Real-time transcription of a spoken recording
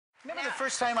Remember the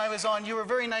first time I was on, you were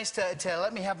very nice to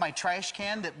let me have my trash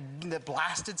can that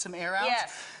blasted some air out?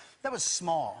 Yes. That was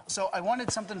small. So I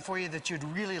wanted something for you that you'd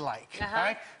really like. All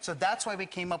right? So that's why we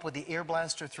came up with the Air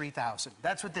Blaster 3000.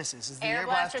 That's what this is the Air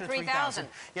Blaster 3000.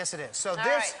 Yes, it is. So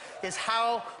this is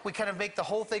how we kind of make the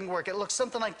whole thing work. It looks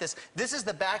something like this. This is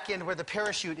the back end where the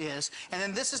parachute is, and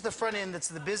then this is the front end that's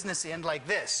the business end like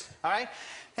this. All right?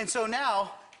 And so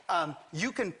now,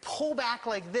 you can pull back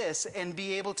like this and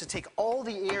be able to take all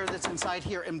the air that's inside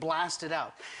here and blast it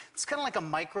out. It's kind of like a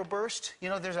microburst. You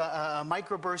know, there's a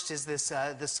microburst is this,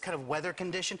 this kind of weather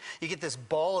condition. You get this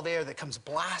ball of air that comes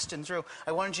blasting through.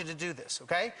 I wanted you to do this,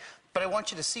 okay? But I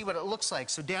want you to see what it looks like.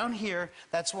 So down here,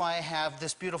 that's why I have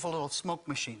this beautiful little smoke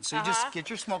machine. So you just get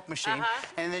your smoke machine,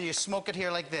 and then you smoke it here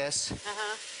like this.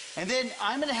 And then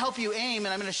I'm going to help you aim,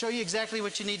 and I'm going to show you exactly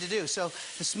what you need to do. So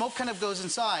the smoke kind of goes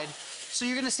inside. So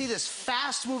you're going to see this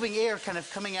fast-moving air kind of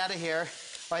coming out of here.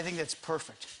 Oh, I think that's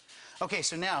perfect. Okay,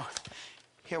 so now,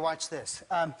 here, watch this.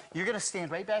 You're going to stand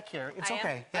right back here. It's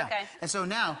okay. Yeah. Okay. And so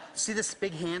now, see this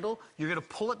big handle? You're going to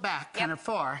pull it back kind of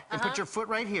far and put your foot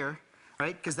right here,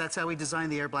 right? Because that's how we designed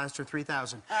the Air Blaster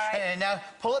 3000. All right. And now,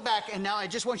 pull it back, and now I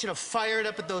just want you to fire it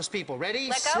up at those people.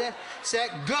 Ready, set,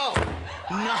 go.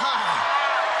 Nice.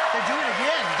 Now do it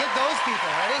again. Get those people.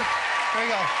 Ready? There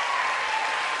you go.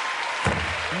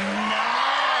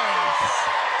 Nice!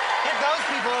 Get those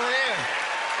people over there.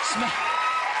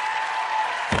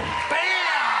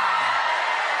 Bam!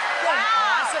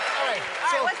 Wow! Awesome. All right.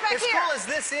 So what's back as here? cool as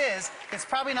this is, it's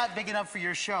probably not big enough for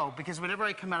your show because whenever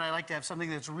I come out, I like to have something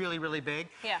that's really, really big.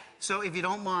 Yeah. So if you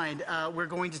don't mind, we're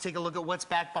going to take a look at what's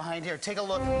back behind here. Take a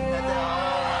look at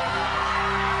the.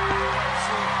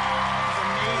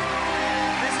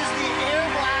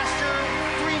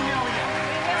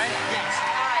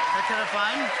 Kind of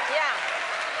fun? Yeah.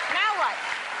 Now what?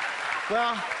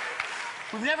 Well,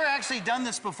 we've never actually done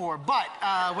this before, but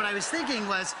what I was thinking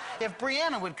was if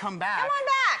Brianna would come back. Come on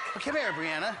back. Well, come here,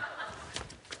 Brianna.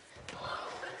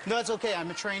 No, it's okay. I'm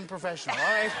a trained professional, all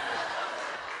right?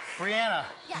 Brianna,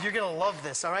 you're going to love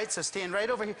this, all right? So stand right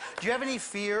over here. Do you have any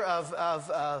fear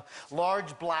of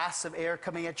large blasts of air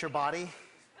coming at your body?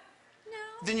 No.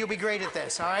 Then you'll be great at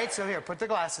this, all right? So here, put the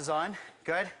glasses on.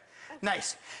 Good.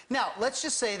 Nice. Now, let's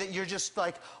just say that you're just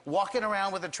like walking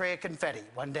around with a tray of confetti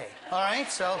one day. All right?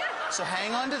 So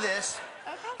hang on to this.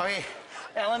 Okay.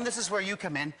 Ellen, this is where you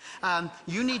come in.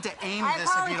 You need to aim this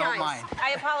if you don't mind.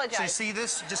 I apologize. So you see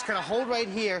this? Just kind of hold right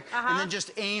here and then just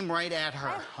aim right at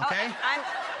her. Okay?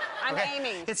 I'm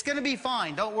aiming. It's going to be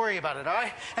fine. Don't worry about it, all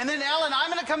right? And then, Ellen,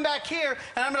 I'm going to come back here,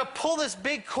 and I'm going to pull this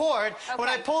big cord. When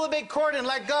I pull the big cord and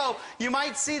let go, you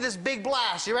might see this big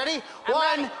blast. You ready? I'm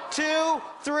ready. 1, 2,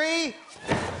 3. We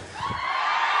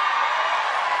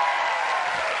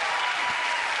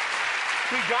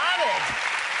got it.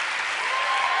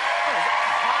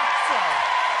 Awesome.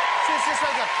 See, it's just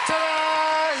like a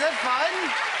ta-da. Is that fun?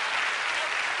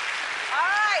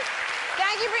 All right.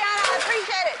 Thank you, Brianna. I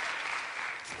appreciate it.